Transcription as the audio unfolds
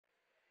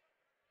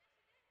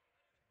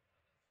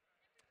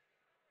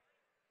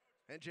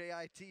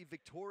NJIT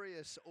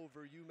victorious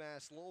over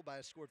UMass Lowell by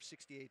a score of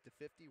 68-50.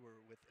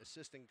 We're with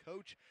assistant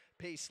coach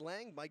Payce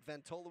Lange, Mike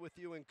Ventola with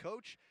you, and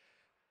coach.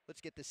 Let's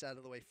get this out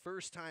of the way.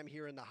 First time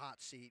here in the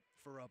hot seat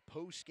for a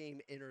post-game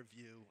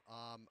interview.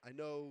 I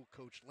know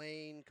Coach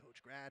Lane,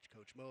 Coach Gratch,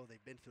 Coach Mo,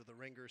 they've been through the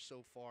ringer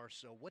so far.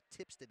 So what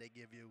tips did they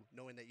give you,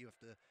 knowing that you have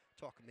to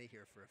talk to me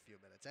here for a few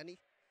minutes? Any?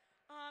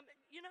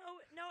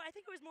 No, I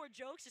think it was more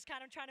jokes, just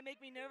kind of trying to make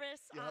me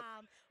nervous. Yep.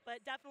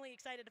 But definitely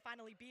excited to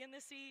finally be in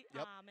this seat.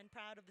 Yep. And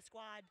proud of the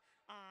squad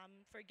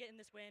for getting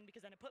this win,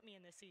 because then it put me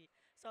in this seat.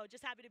 So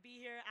just happy to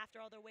be here after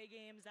all the away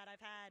games that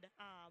I've had.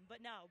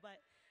 But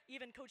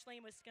even Coach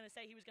Lane was going to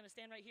say he was going to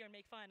stand right here and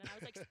make fun, and I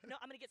was like, no,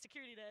 I'm going to get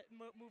security to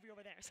move you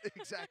over there.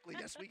 Exactly.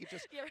 Yes, we could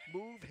just Yeah, right.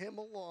 move him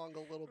along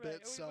a little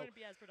bit. We wouldn't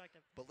be as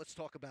productive. But let's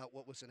talk about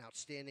what was an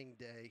outstanding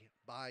day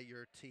by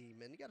your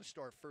team. And you got to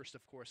start first,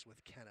 of course, with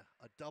Kenna,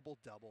 a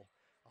double-double.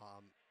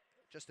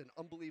 Just an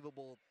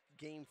unbelievable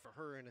game for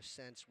her in a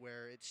sense,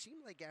 where it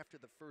seemed like after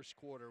the first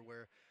quarter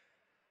where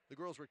the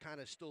girls were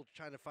kind of still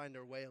trying to find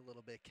their way a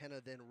little bit,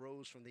 Kenna then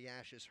rose from the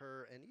ashes,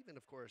 her and even,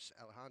 of course,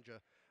 Lange.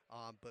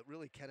 But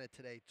really, Kenna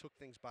today took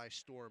things by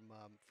storm.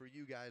 For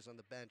you guys on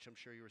the bench, I'm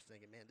sure you were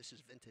thinking, man, this is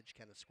vintage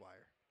Kenna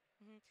Squier.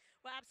 Mm-hmm.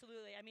 Well,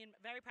 absolutely. I mean,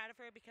 very proud of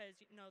her because,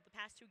 the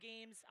past two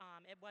games,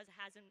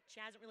 she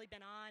hasn't really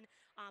been on.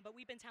 But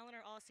we've been telling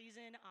her all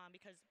season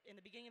because in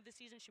the beginning of the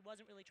season, she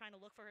wasn't really trying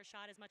to look for her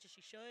shot as much as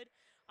she should,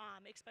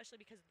 especially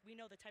because we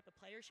know the type of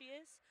player she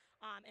is,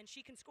 and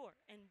she can score.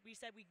 And we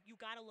said you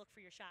got to look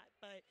for your shot.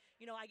 But,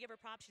 I give her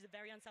props. She's a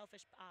very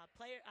unselfish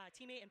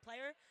teammate and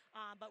player.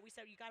 But we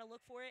said you got to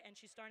look for it, and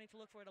she's starting to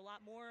look for it a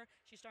lot more.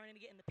 She's starting to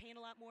get in the paint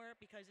a lot more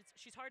because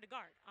she's hard to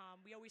guard.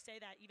 We always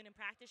say that even in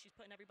practice, she's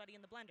putting everybody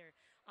in the blender.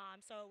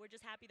 So we're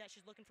just happy that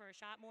she's looking for her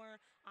shot more.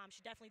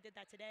 She definitely did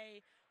that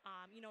today.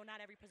 Not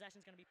every possession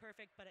is going to be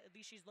perfect, but at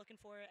least she's looking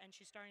for it, and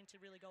she's starting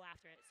to really go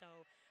after it.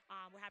 So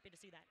we're happy to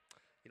see that.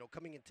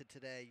 Coming into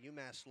today,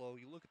 UMass Lowell,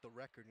 you look at the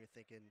record and you're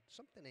thinking,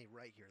 something ain't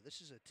right here. This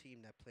is a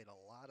team that played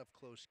a lot of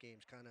close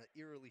games, kind of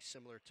eerily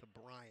similar to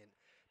Bryant,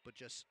 but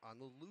just on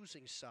the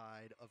losing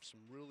side of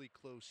some really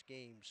close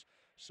games.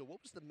 So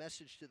what was the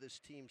message to this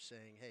team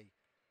saying, hey,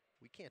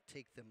 we can't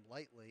take them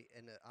lightly?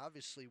 And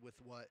obviously with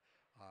what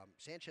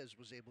Sanchez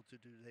was able to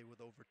do today with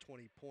over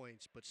 20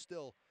 points, but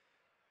still,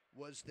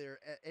 was there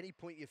at any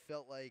point you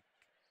felt like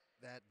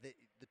that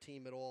the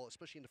team at all,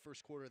 especially in the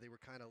first quarter, they were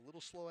kind of a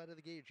little slow out of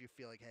the gate? Or do you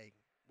feel like, hey,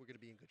 we're going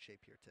to be in good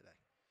shape here today?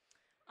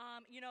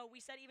 We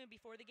said even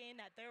before the game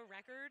that their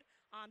record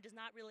does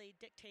not really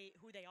dictate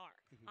who they are.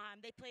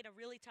 Mm-hmm. They played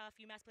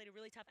UMass played a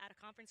really tough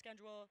out-of-conference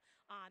schedule,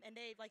 and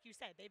they, like you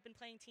said, they've been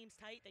playing teams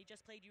tight. They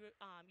just played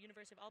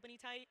University of Albany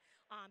tight,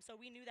 so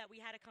we knew that we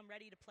had to come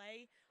ready to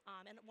play.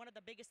 And one of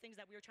the biggest things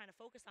that we were trying to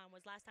focus on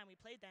was last time we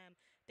played them,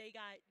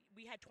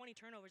 we had 20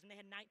 turnovers, and they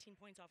had 19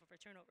 points off of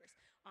our turnovers.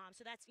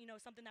 So that's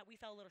something that we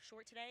fell a little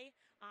short today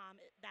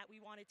that we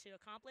wanted to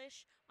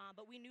accomplish,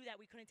 but we knew that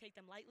we couldn't take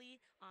them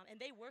lightly, and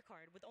they work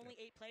hard. With only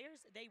 8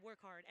 players, they work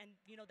hard, and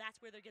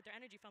that's where they get their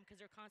energy from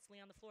because they're constantly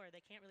on the floor.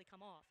 They can't really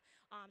come off.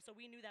 So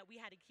we knew that we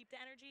had to keep the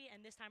energy,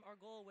 and this time our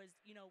goal was,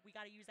 we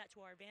got to use that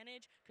to our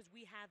advantage because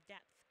we have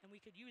depth and we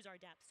could use our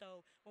depth.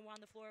 So when we're on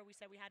the floor, we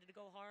said we had to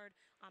go hard,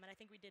 and I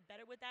think we did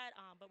better with that.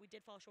 But we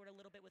did fall short a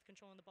little bit with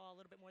controlling the ball a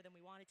little bit more than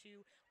we wanted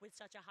to with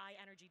such a high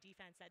energy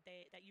defense that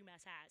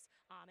UMass has.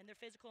 And they're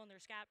physical and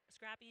they're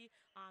scrappy.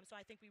 So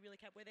I think we really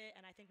kept with it,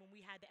 and I think when we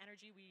had the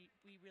energy,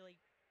 we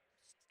really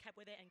kept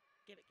with it and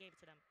gave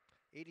it to them.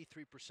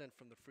 83%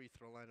 from the free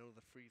throw line. I know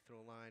the free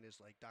throw line is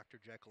like Dr.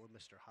 Jekyll and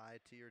Mr.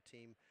 Hyde to your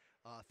team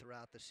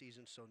throughout the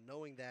season. So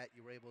knowing that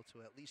you were able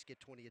to at least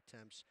get 20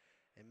 attempts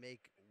and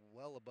make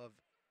well above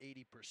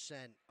 80%,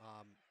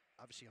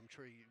 obviously I'm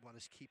sure you want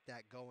to keep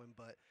that going.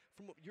 But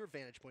from your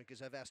vantage point,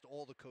 because I've asked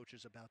all the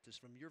coaches about this,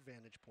 from your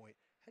vantage point,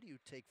 how do you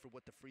take for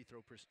what the free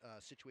throw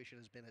situation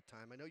has been at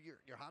time? I know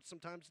you're hot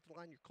sometimes at the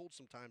line, you're cold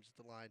sometimes at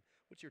the line.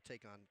 What's your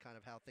take on kind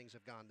of how things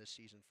have gone this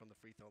season from the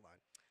free throw line?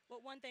 Well,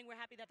 one thing, we're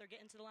happy that they're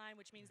getting to the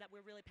line, which means that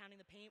we're really pounding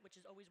the paint, which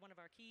is always one of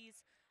our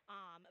keys.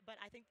 But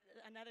I think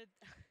another –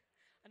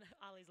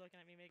 Ollie's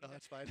looking at me making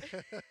that's fine.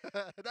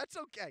 That's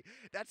okay.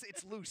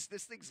 It's loose.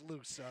 This thing's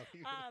loose. So.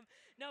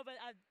 No, but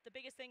the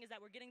biggest thing is that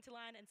we're getting to the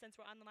line, and since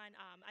we're on the line,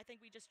 I think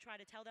we just try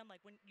to tell them,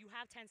 like, when you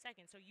have 10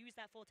 seconds, so use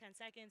that full 10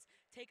 seconds,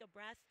 take a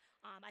breath.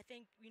 I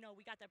think, we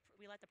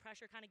let the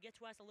pressure kind of get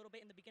to us a little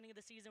bit in the beginning of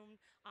the season,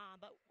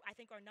 but I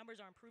think our numbers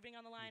are improving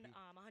on the line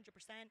 100%,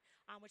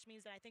 which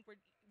means that I think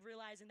we're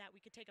realizing that we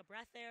could take a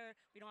breath there.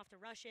 We don't have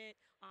to rush it.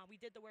 We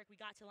did the work. We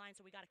got to the line,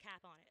 so we got a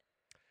cap on it.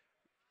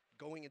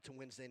 Going into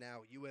Wednesday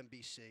now,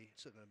 UMBC,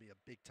 it's going to be a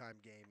big-time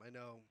game. I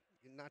know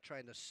you're not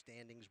trying to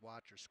standings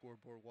watch or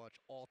scoreboard watch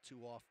all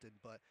too often,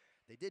 but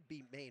they did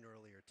beat Maine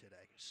earlier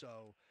today.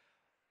 So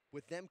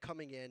with them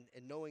coming in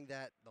and knowing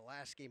that the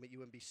last game at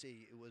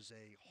UMBC, it was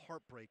a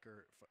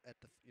heartbreaker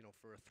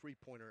for a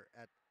three-pointer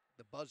at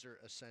the buzzer,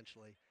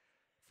 essentially,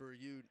 for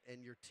you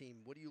and your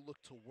team, what do you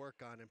look to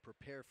work on and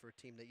prepare for a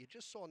team that you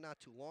just saw not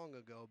too long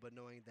ago, but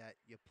knowing that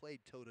you played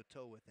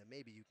toe-to-toe with them,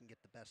 maybe you can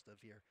get the best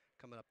of here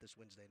coming up this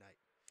Wednesday night?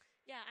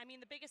 Yeah, I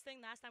mean, the biggest thing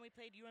last time we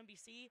played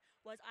UMBC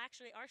was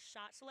actually our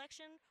shot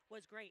selection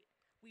was great.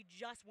 We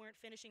just weren't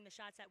finishing the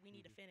shots that we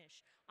need to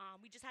finish.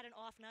 We just had an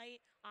off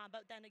night,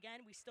 but then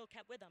again, we still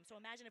kept with them.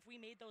 So imagine if we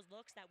made those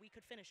looks that we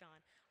could finish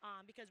on,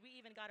 because we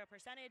even got our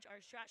percentage.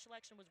 Our shot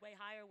selection was way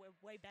higher,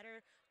 way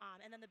better.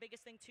 And then the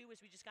biggest thing too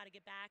is we just got to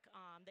get back.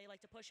 They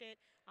like to push it,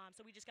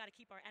 so we just got to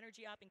keep our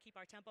energy up and keep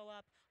our tempo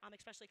up,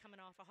 especially coming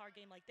off a hard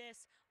game like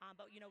this.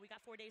 But we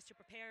got 4 days to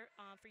prepare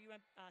 3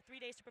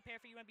 days to prepare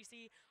for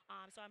UMBC.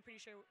 So I'm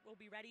pretty sure we'll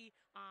be ready.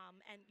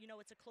 And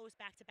it's a close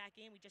back-to-back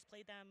game. We just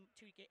played them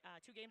two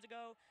games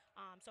ago.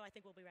 So I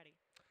think we'll be ready.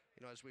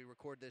 As we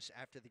record this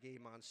after the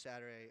game on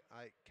Saturday,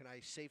 can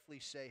I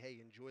safely say,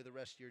 hey, enjoy the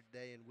rest of your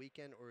day and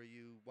weekend, or are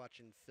you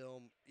watching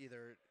film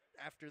either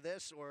after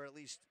this, or at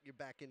least you're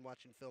back in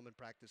watching film and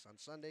practice on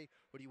Sunday,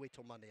 or do you wait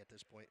till Monday at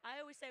this point? I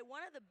always say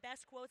one of the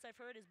best quotes I've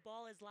heard is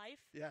 "Ball is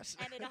life." Yes.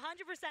 And it 100%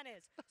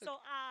 is.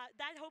 So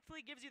that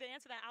hopefully gives you the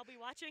answer that I'll be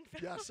watching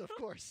film. Yes, of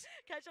course.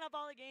 Catching up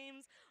all the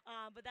games.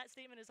 But that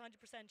statement is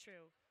 100%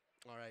 true.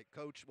 All right,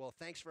 Coach. Well,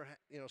 thanks for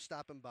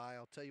stopping by.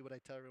 I'll tell you what I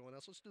tell everyone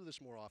else. Let's do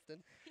this more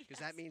often, because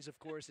that means, of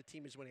course, the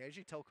team is winning. As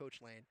you tell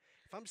Coach Lange,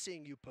 if I'm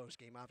seeing you post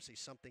game, obviously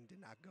something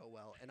did not go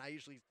well. And I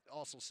usually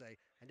also say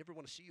I never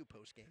want to see you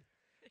post game,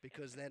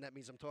 because then that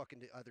means I'm talking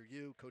to either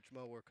you, Coach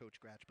Mo, or Coach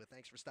Gratch. But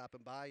thanks for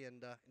stopping by,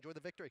 and enjoy the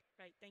victory.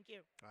 Right. Thank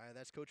you. All right,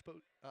 that's Coach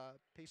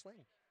Payce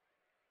Lange.